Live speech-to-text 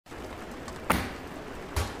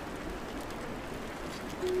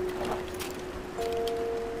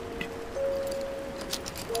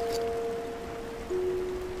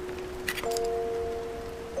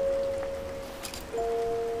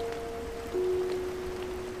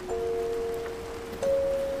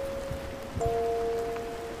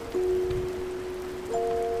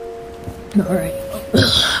Alright.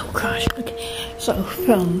 Oh gosh. Okay. So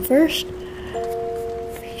first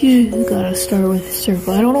you gotta start with a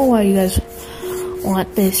circle. I don't know why you guys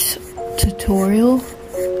want this tutorial.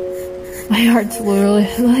 My heart's literally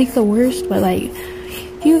like the worst, but like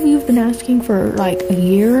you've been asking for like a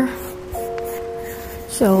year.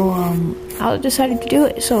 So I decided to do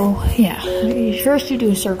it. So yeah, first you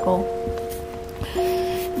do a circle.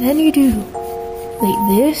 Then you do like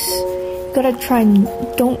this. You gotta try and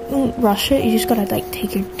don't rush it. You just gotta like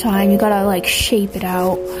take your time. You gotta like shape it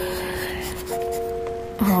out.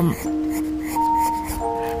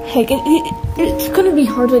 Like it's gonna be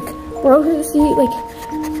hard. Like we're gonna see like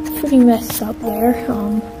pretty messed up there.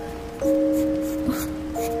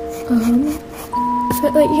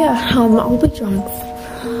 But like yeah, I'll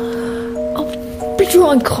be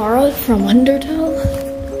drawing Kara from Undertale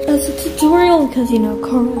as a tutorial because you know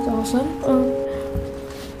Kara's awesome.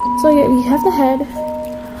 So yeah, we have the head.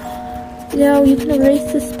 Now you can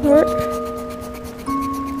erase this part.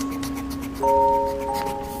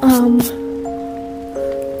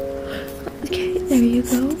 Okay, there you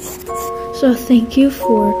go. So thank you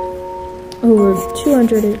for over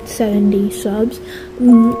 270 subs.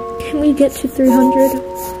 Can we get to 300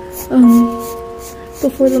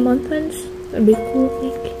 before the month ends? That'd be cool, I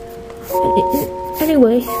think.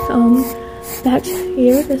 Anyway, back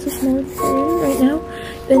here, this is more important right now.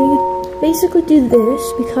 Then you basically do this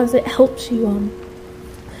because it helps you,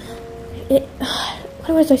 what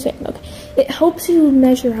was I saying? Okay. It helps you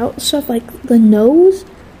measure out stuff like the nose,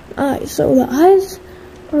 eyes. So the eyes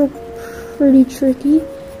are pretty tricky,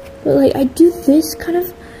 but like I do this kind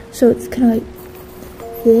of, so it's kind of like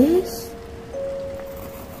this,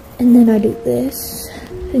 and then I do this,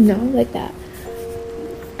 you know, like that.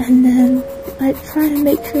 And then I try to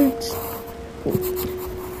make sure it's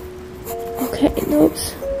okay. Nope.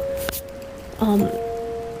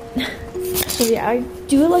 So yeah, I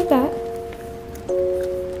do it like that.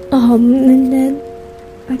 And then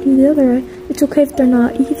I do the other eye. It's okay if they're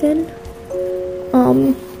not even.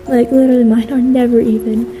 Like literally mine are never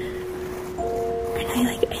even. And I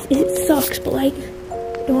like it sucks, but like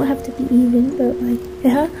don't have to be even, but like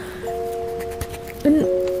yeah. And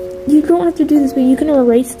you don't have to do this, but you can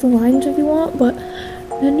erase the lines if you want, but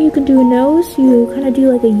then you can do a nose. You kind of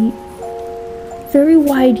do like a very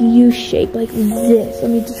wide U shape, like this.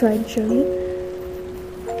 Let me just try and show you.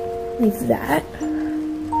 Like that.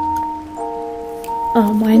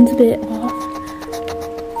 Mine's a bit off.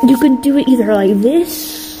 You can do it either like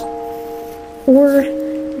this, or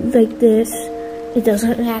like this. It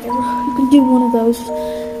doesn't matter. You can do one of those.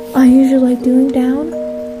 I usually like doing down.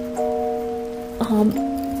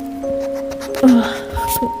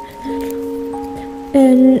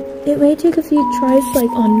 And it may take a few tries, like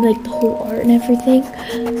on like the whole art and everything.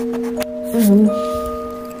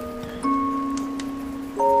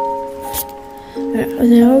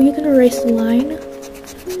 Now you can erase the line.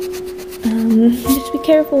 Just be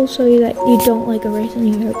careful so that you don't like erase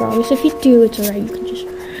any of your drawings. If you do, it's alright. You can just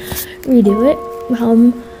redo it.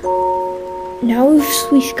 Now we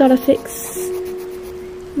just gotta fix.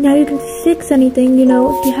 Now you can fix anything. You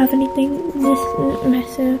know, if you have anything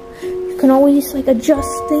messy. You can always like adjust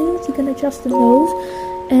things. You can adjust the nose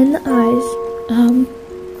and the eyes.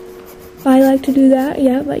 I like to do that.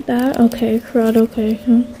 Yeah, like that. Okay, crud. Okay.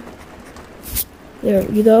 There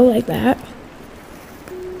you go, like that.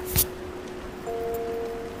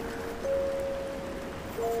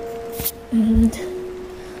 And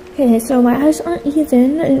okay, so my eyes aren't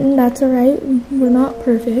even, and that's alright. We're not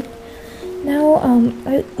perfect. Now,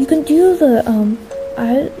 you can do the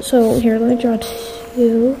so here, let me draw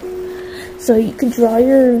two. So you can draw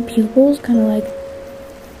your pupils kind of like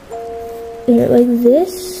they're like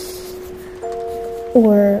this,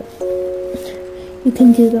 or you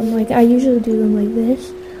can do them like, I usually do them like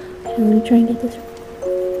this. Okay, let me try and get this.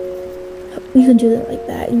 You can do them like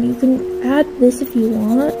that, and you can add this if you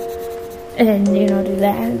want, and you know, do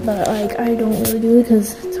that, but like I don't really do it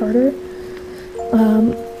because it's harder.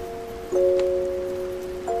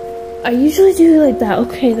 I usually do it like that.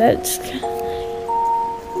 Okay, that's,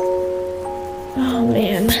 oh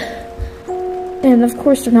man. And of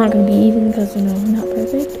course they're not going to be even because, you know, I'm not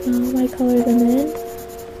perfect. I color them in.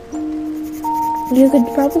 You could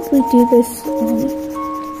probably do this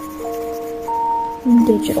in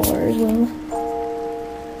digital art as well.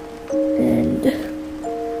 And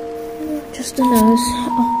just a nose.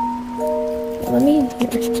 Oh, let me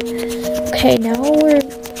here. Okay, now we're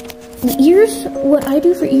the ears. What I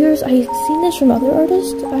do for ears, I've seen this from other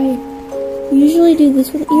artists. I usually do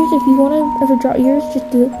this with ears. If you want to ever draw ears, just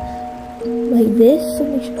do it like this. So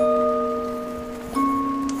make sure.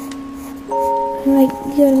 And like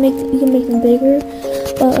you can make them bigger.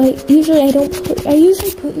 But like usually I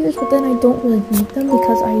usually put ears, but then I don't really make them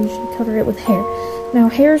because I usually cover it with hair. Now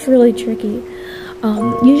hair is really tricky.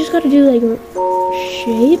 You just gotta do like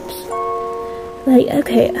shapes. Like,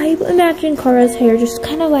 okay, I imagine Kara's hair just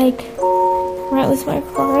kind of like, right, with my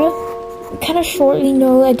Kara, kind of short, you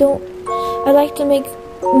know. I like to make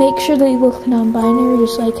sure they look non-binary,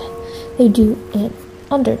 just like they do in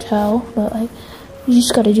Undertale, but like, you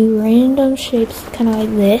just gotta do random shapes, kind of like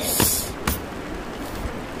this.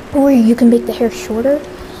 Or you can make the hair shorter,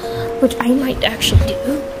 which I might actually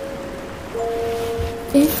do.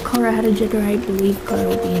 If Kara had a gender, I believe Kara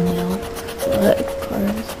would be a male, but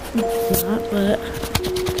Kara's not, but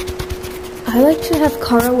I like to have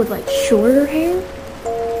Kara with like shorter hair.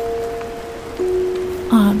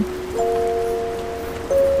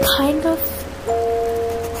 Kind of.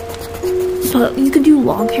 But you could do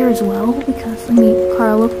long hair as well, because I mean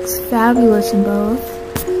Kara looks fabulous in both.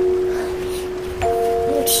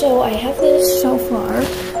 So I have this so far.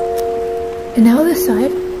 And now this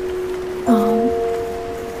side.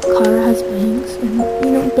 Kara has bangs, and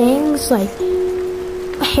you know, bangs, like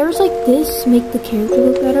hairs like this make the character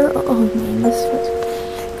look better. Oh man,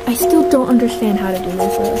 I still don't understand how to do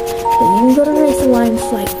this. You gotta raise the lines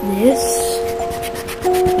like this,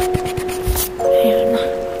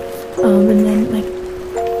 and then like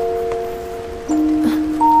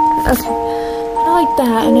okay, kind of like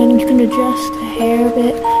that, and then you can adjust the hair a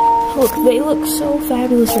bit. Look, they look so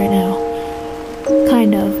fabulous right now.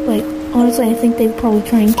 Kind of like. Honestly, I think they'd probably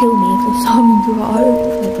try and kill me if they saw me draw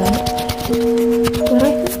with that. But I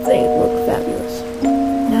think they look fabulous.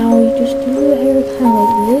 Now you just do the hair kind of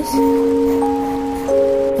like this.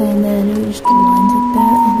 And then you just do lines like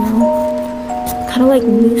that. And now, kind of like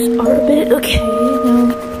loose art a bit. Okay,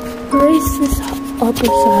 now raise this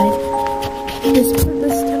upper side. This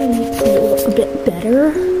kind of makes it look a bit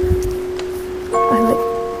better.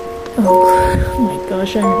 Oh my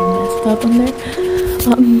gosh, I already messed up on there.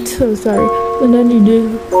 I'm so sorry. And then you do,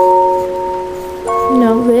 you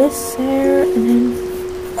know, this hair, and then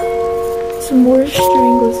some more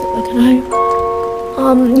strangles like an eye.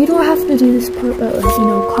 You don't have to do this part, but like, you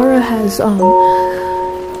know, Kara has you know,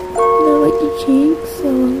 like the cheeks, so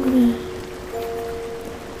I'm gonna.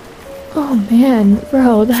 Oh man,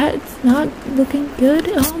 bro, that's not looking good.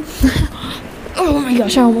 Oh my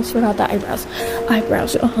gosh, I almost forgot the eyebrows.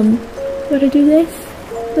 Gotta do this.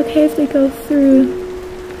 It's okay if they go through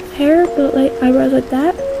hair, but like eyebrows like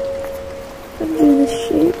that. And do this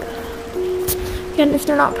shape. Again, if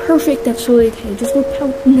they're not perfect, that's really okay. Just look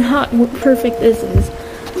how not perfect this is.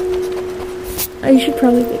 I should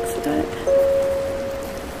probably fix that.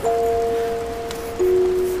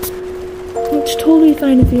 It's totally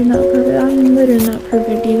fine if you're not perfect. I'm literally not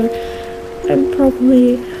perfect either. I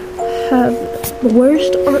probably have the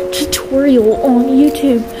worst art tutorial on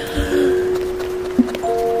YouTube.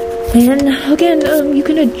 And again, you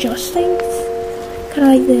can adjust things, kind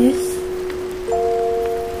of like this.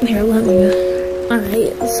 Here, let me.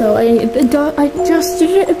 Alright, so I adjusted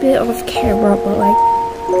it a bit off camera, but like,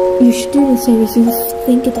 you should do the same as you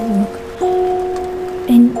think it will look.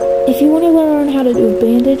 And if you want to learn how to do a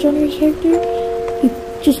bandage on your character, you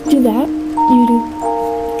just do that. You do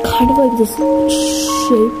kind of like this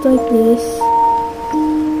shape like this.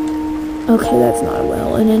 Okay, that's not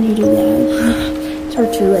well. And then you do that. It's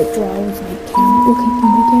hard to like draw with my camera. Looking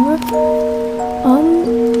through my camera.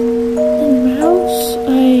 The mouse,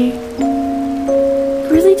 I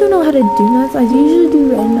really don't know how to do that. I usually do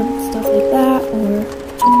random stuff like that, or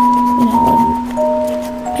you know,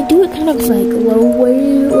 I do it kind of like low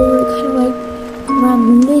way, or kind of like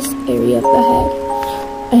around this area of the head,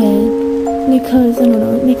 and because I don't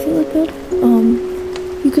know, it makes it look good.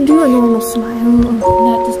 You can do a normal smile.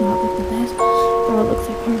 That does not look the best. Or it looks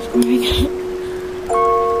like I'm scoring.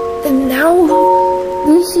 And now,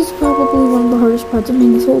 this is probably one of the hardest parts. I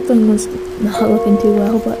mean, this whole thing was not looking too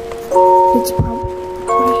well, but it's probably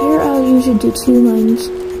right here. I'll usually do 2 lines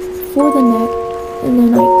for the neck, and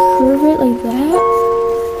then I curve it like that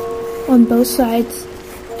on both sides,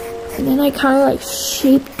 and then I kind of like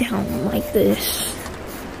shape down like this,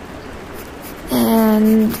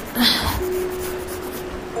 and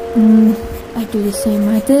I do the same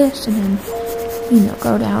like this, and then, you know,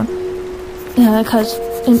 go down. Yeah, because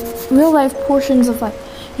in real life, portions of like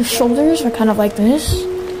your shoulders are kind of like this,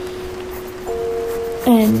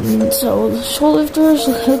 and so the shoulders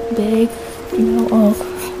look big, you know. Oh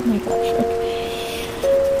my gosh, okay.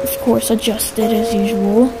 Of course, adjusted as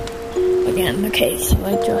usual. Again, okay, so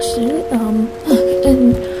I adjusted it.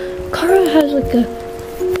 And Kara has like a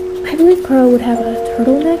I believe Kara would have a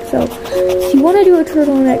turtleneck, so if you want to do a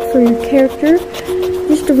turtleneck for your character,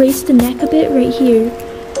 just erase the neck a bit right here.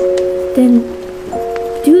 Then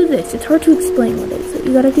do this. It's hard to explain what it is. So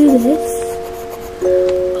you gotta do this.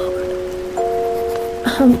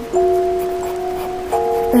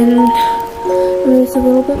 Then erase a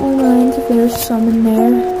little bit more lines if there's some in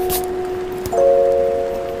there.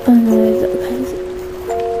 And then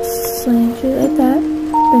slant it like that.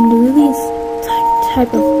 Then do these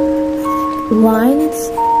type of lines.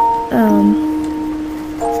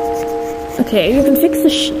 Okay, you can fix the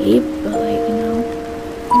shape, but like, you know.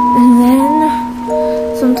 And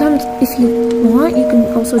then sometimes if you want, you can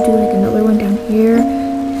also do like another one down here.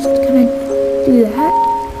 Just kind of do that.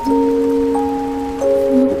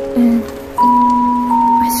 And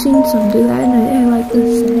I've seen some do that, and I like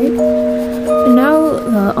this side. And now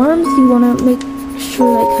the arms, you want to make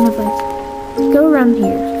sure like kind of like go around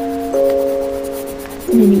here.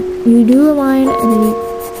 And then you do a line, and then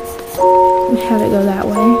you have it go that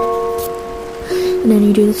way. And then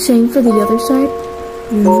you do the same for the other side.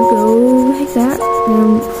 You go like that.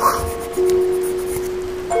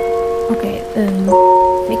 Okay,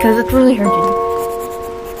 because it's really hard to do.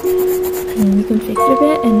 And you can fix it a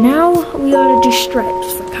bit. And now we gotta do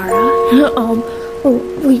stripes for Kara. Oh,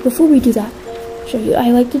 wait, before we do that, I'll show you.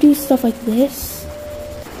 I like to do stuff like this.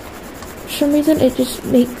 For some reason, it just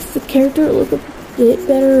makes the character look a bit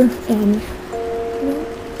better. And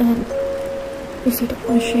if you don't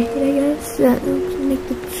want to shake it, I guess, that will make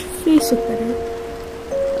the face look better.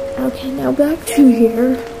 Okay, now back to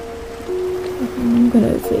here. I'm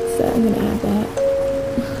gonna fix that. I'm gonna add that.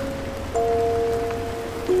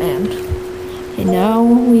 And now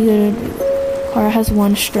we gotta do. Kara has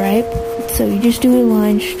one stripe, so you just do a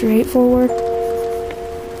line straight forward,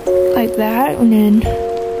 like that, and then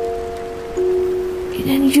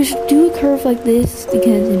you just do a curve like this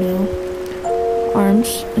because, you know,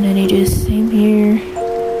 arms, and then you do the same here.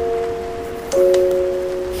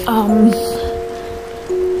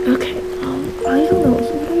 Okay, I don't know,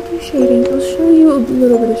 so what I do shading, I'll show you a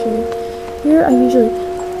little bit of shading. Here I usually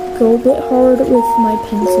go a bit hard with my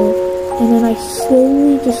pencil, and then I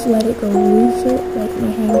slowly just let it go loose, like my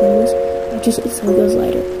hand goes, so it goes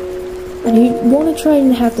lighter. And you want to try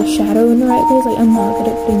and have the shadow in the right place. Like, I'm not good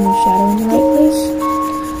at putting the shadow in the right place.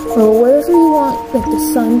 Or wherever you want, like, the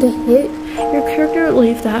sun to hit your character,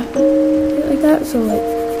 leave that like that. So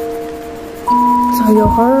I go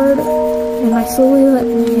hard, and I slowly let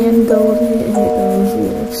my hand go of it, and it goes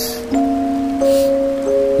loose.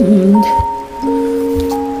 And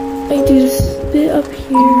I do this bit up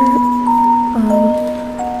here,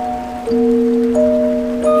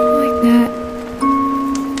 like that.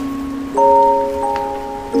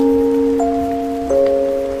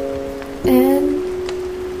 And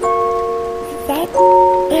that,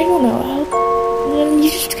 I don't know, and you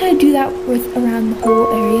just kind of do that with around the whole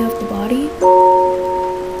area of the body.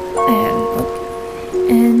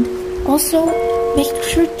 And also make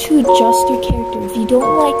sure to adjust your character. If you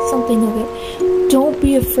don't like something of it, don't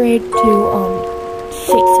be afraid to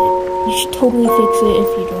fix it. You should totally fix it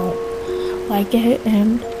if you don't like it,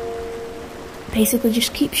 and basically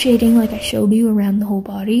just keep shading like I showed you around the whole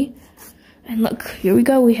body. And look, here we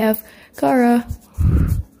go, we have Kara.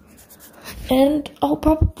 And I'll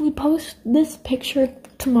probably post this picture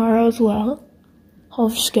tomorrow as well. I'll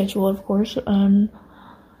schedule, of course.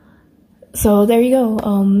 So there you go.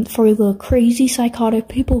 For the crazy psychotic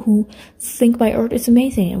people who think my art is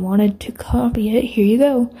amazing and wanted to copy it, here you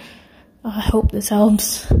go. I hope this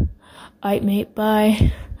helps. Alright, mate,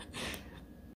 bye.